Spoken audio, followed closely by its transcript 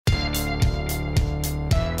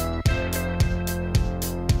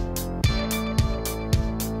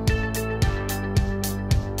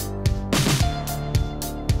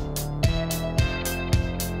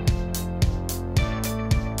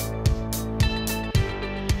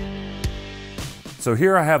So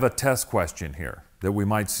here I have a test question here that we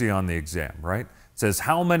might see on the exam, right? It says,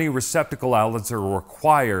 how many receptacle outlets are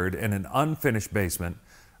required in an unfinished basement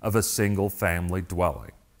of a single family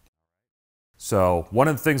dwelling? So one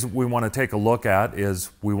of the things that we want to take a look at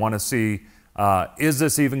is we want to see, is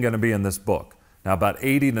this even going to be in this book? Now about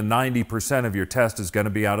 80 to 90% of your test is going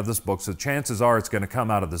to be out of this book, so chances are it's going to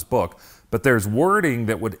come out of this book. But there's wording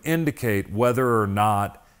that would indicate whether or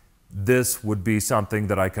not this would be something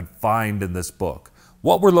that I could find in this book.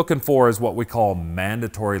 What we're looking for is what we call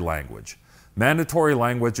mandatory language. Mandatory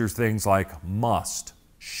language are things like must,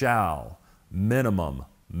 shall, minimum,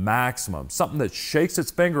 maximum, something that shakes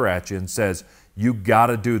its finger at you and says, you got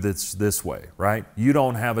to do this way, right? You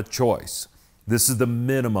don't have a choice. This is the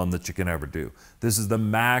minimum that you can ever do. This is the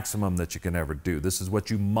maximum that you can ever do. This is what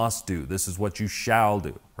you must do. This is what you shall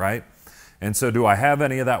do, right? And so do I have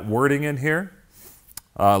any of that wording in here?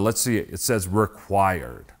 Let's see, it says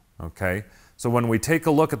required, okay? So when we take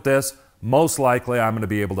a look at this, most likely I'm going to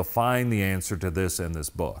be able to find the answer to this in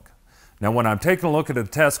this book. Now when I'm taking a look at a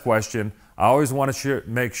test question, I always want to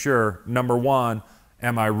make sure, number one,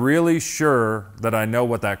 am I really sure that I know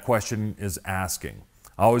what that question is asking?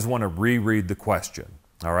 I always want to reread the question,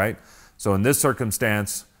 all right? So in this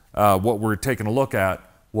circumstance, what we're taking a look at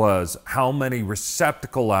was how many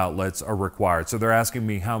receptacle outlets are required. So they're asking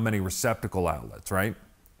me how many receptacle outlets, right,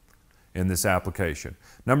 in this application.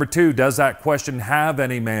 Number two, does that question have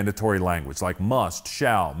any mandatory language like must,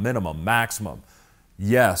 shall, minimum, maximum?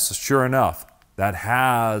 Yes, sure enough, that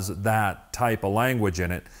has that type of language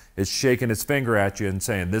in it. It's shaking its finger at you and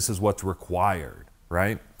saying this is what's required,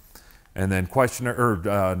 right? And then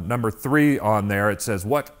number three on there, it says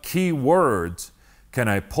what key words can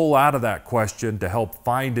I pull out of that question to help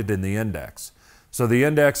find it in the index? So the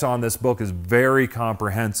index on this book is very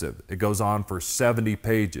comprehensive. It goes on for 70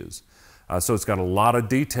 pages. So it's got a lot of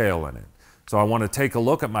detail in it. So I want to take a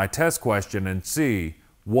look at my test question and see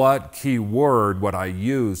what key word would I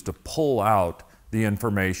use to pull out the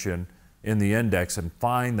information in the index and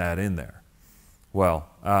find that in there. Well,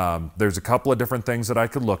 there's a couple of different things that I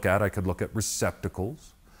could look at. I could look at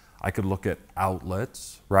receptacles. I could look at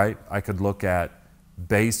outlets, right? I could look at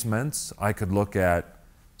basements. I could look at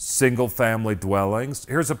single-family dwellings.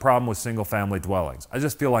 Here's the problem with single-family dwellings. I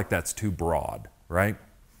just feel like that's too broad, right?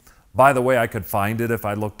 By the way, I could find it if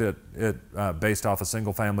I looked at it based off of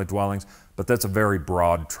single-family dwellings, but that's a very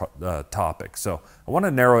broad topic. So I want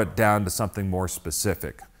to narrow it down to something more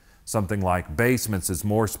specific. Something like basements is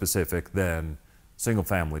more specific than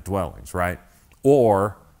single-family dwellings, right?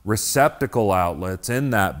 Or receptacle outlets in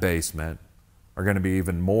that basement are going to be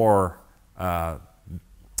even more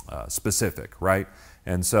specific, right?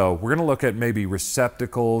 And so we're going to look at maybe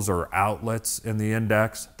receptacles or outlets in the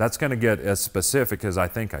index. That's going to get as specific as I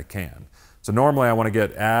think I can. So normally I want to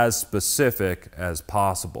get as specific as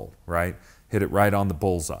possible, right? Hit it right on the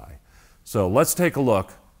bullseye. So let's take a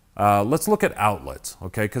look. Let's look at outlets,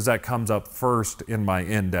 okay? Because that comes up first in my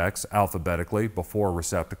index alphabetically before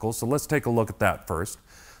receptacles. So let's take a look at that first.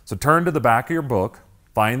 So turn to the back of your book,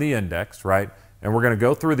 find the index, right? And we're going to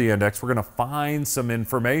go through the index. We're going to find some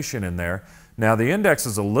information in there. Now the index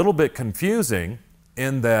is a little bit confusing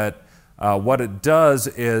in that what it does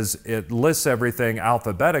is it lists everything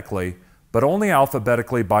alphabetically, but only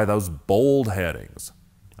alphabetically by those bold headings,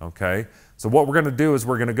 okay? So what we're going to do is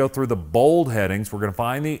we're going to go through the bold headings. We're going to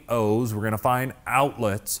find the O's. We're going to find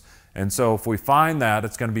outlets. And so if we find that,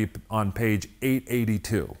 it's going to be on page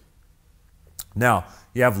 882. Now,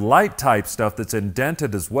 you have light type stuff that's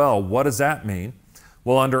indented as well. What does that mean?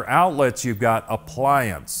 Well, under outlets, you've got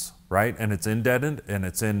appliance, right? And it's indented and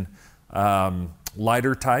it's in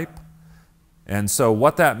lighter type. And so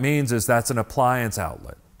what that means is that's an appliance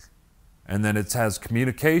outlet. And then it has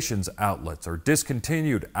communications outlets or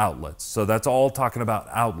discontinued outlets. So that's all talking about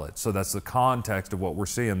outlets. So that's the context of what we're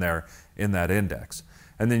seeing there in that index.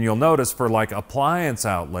 And then you'll notice for like appliance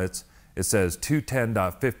outlets, it says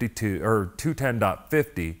 210.52 or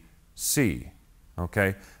 210.50C,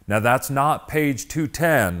 okay? Now that's not page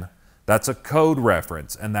 210, that's a code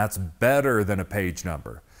reference, and that's better than a page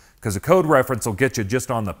number. Because a code reference will get you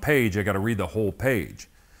just on the page, you gotta read the whole page.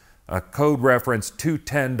 A code reference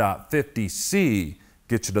 210.50C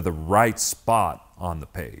gets you to the right spot on the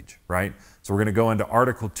page, right? So we're gonna go into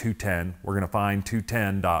Article 210, we're gonna find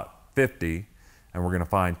 210.50, and we're gonna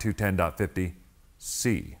find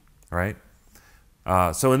 210.50C. Right?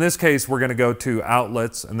 So in this case, we're going to go to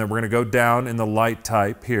outlets, and then we're going to go down in the light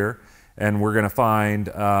type here, and we're going to find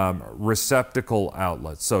receptacle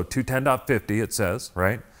outlets. So 210.50 it says,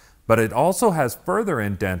 right? But it also has further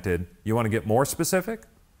indented. You want to get more specific?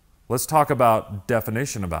 Let's talk about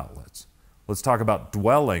definition of outlets. let's talk about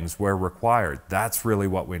dwellings where required. That's really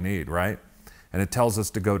what we need, right? And it tells us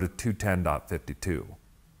to go to 210.52.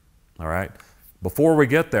 All right. Before we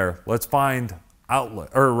get there, let's find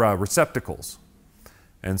receptacles.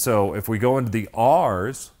 And so if we go into the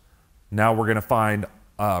R's, now we're going to find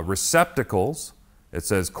receptacles. It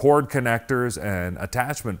says cord connectors and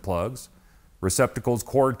attachment plugs. Receptacles,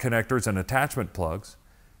 cord connectors, and attachment plugs.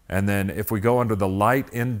 And then if we go under the light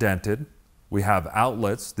indented, we have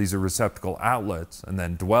outlets. These are receptacle outlets, and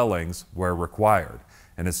then dwellings where required.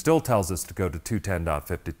 And it still tells us to go to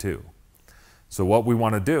 210.52. So what we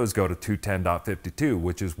want to do is go to 210.52,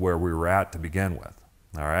 which is where we were at to begin with.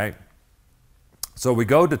 All right. So we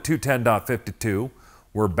go to 210.52.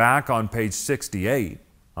 We're back on page 68.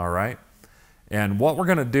 All right. And what we're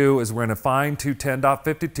going to do is we're going to find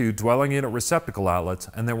 210.52 dwelling unit receptacle outlets,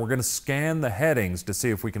 and then we're going to scan the headings to see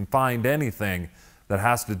if we can find anything that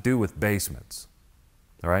has to do with basements.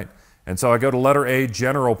 All right. And so I go to letter A,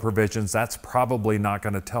 general provisions. That's probably not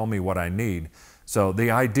going to tell me what I need. So the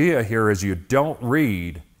idea here is you don't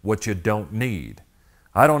read what you don't need.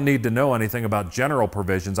 I don't need to know anything about general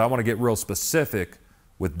provisions. I want to get real specific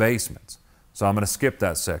with basements. So I'm going to skip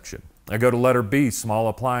that section. I go to letter B, small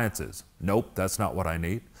appliances. Nope, that's not what I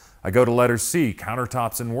need. I go to letter C,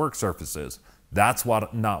 countertops and work surfaces. That's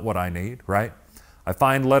not what I need, right? I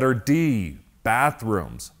find letter D,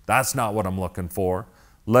 bathrooms. That's not what I'm looking for.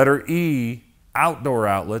 Letter E, outdoor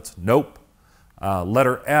outlets. Nope.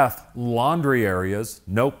 Letter F, laundry areas.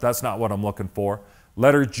 Nope, that's not what I'm looking for.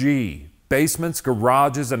 Letter G, basements,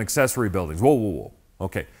 garages, and accessory buildings. Whoa, whoa, whoa.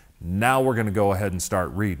 Okay, now we're going to go ahead and start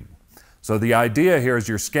reading. So the idea here is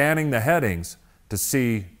you're scanning the headings to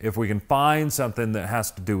see if we can find something that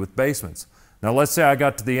has to do with basements. Now let's say I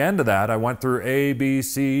got to the end of that. I went through A, B,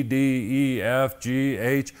 C, D, E, F, G,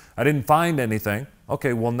 H. I didn't find anything.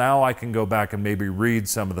 Okay, well now I can go back and maybe read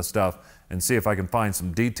some of the stuff and see if I can find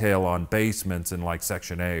some detail on basements in like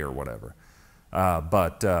section A or whatever.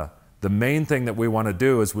 But the main thing that we want to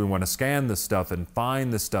do is we want to scan this stuff and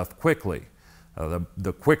find this stuff quickly.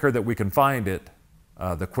 The quicker that we can find it,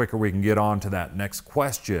 the quicker we can get on to that next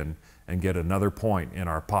question and get another point in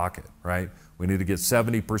our pocket, right? We need to get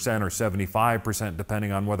 70% or 75%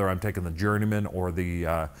 depending on whether I'm taking the journeyman or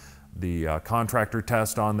the contractor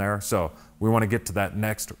test on there. So we want to get to that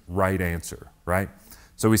next right answer, right?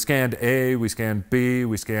 So we scanned A, we scanned B,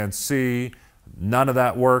 we scanned C. None of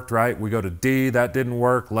that worked, right? We go to D, that didn't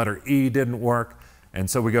work. Letter E didn't work. And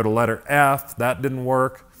so we go to letter F, that didn't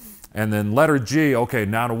work. And then letter G, okay,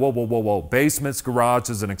 now to whoa, whoa, whoa, whoa. Basements,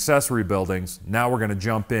 garages, and accessory buildings. Now we're going to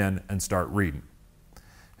jump in and start reading.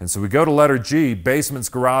 And so we go to letter G, basements,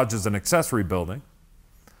 garages, and accessory building.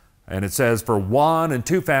 And it says for 1- and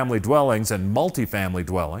 2-family dwellings and multifamily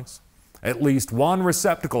dwellings, at least one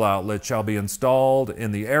receptacle outlet shall be installed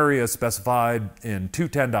in the area specified in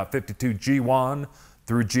 210.52 G1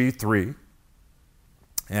 through G3.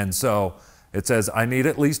 And so it says I need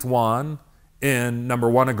at least one in number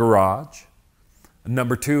 1, a garage.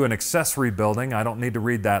 Number 2, an accessory building. I don't need to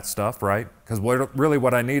read that stuff, right? Because really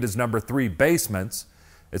what I need is number 3, basements.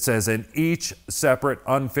 It says in each separate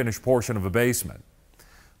unfinished portion of a basement.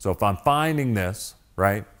 So if I'm finding this,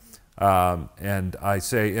 right, and I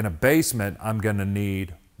say in a basement, I'm going to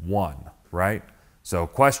need 1, right? So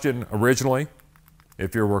question originally,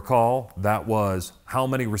 if you recall, that was how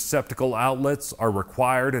many receptacle outlets are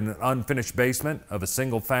required in an unfinished basement of a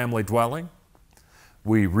single family dwelling?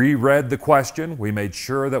 We reread the question. We made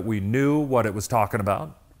sure that we knew what it was talking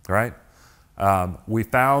about, right? We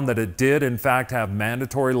found that it did, in fact, have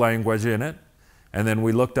mandatory language in it. And then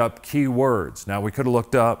we looked up key words. Now, we could have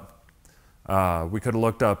looked up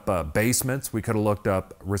basements. We could have looked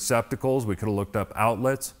up receptacles. We could have looked up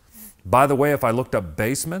outlets. By the way, if I looked up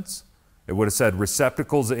basements, it would have said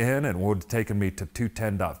receptacles in, and it would have taken me to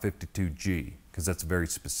 210.52G, because that's very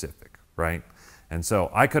specific, right? And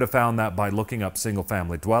so I could have found that by looking up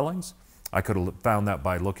single-family dwellings. I could have found that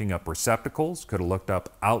by looking up receptacles, could have looked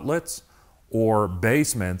up outlets or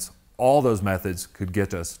basements. All those methods could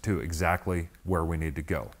get us to exactly where we need to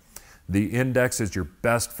go. The index is your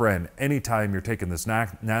best friend anytime you're taking this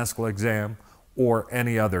NASCLA exam or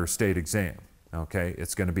any other state exam, okay?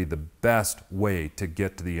 It's going to be the best way to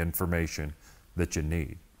get to the information that you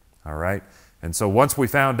need, all right? And so once we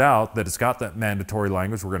found out that it's got that mandatory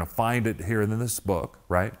language, we're going to find it here in this book,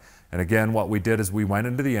 right? And again, what we did is we went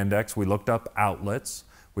into the index, we looked up outlets,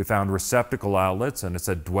 we found receptacle outlets, and it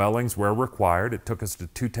said dwellings where required. It took us to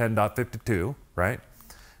 210.52, right?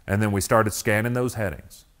 And then we started scanning those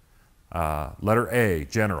headings. Letter A,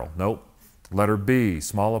 general, nope. Letter B,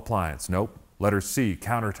 small appliance, nope. Letter C,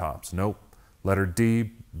 countertops, nope. Letter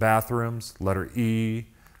D, bathrooms. Letter E,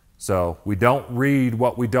 So we don't read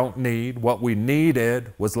what we don't need. What we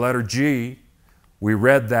needed was letter G. We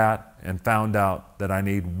read that and found out that I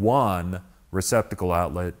need one receptacle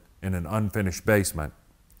outlet in an unfinished basement.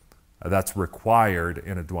 That's required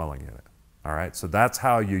in a dwelling unit. All right, so that's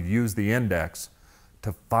how you use the index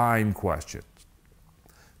to find questions.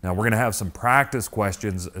 Now we're going to have some practice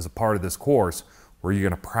questions as a part of this course where you're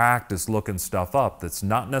going to practice looking stuff up that's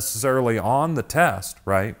not necessarily on the test,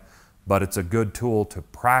 right? But it's a good tool to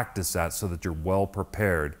practice that so that you're well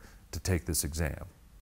prepared to take this exam.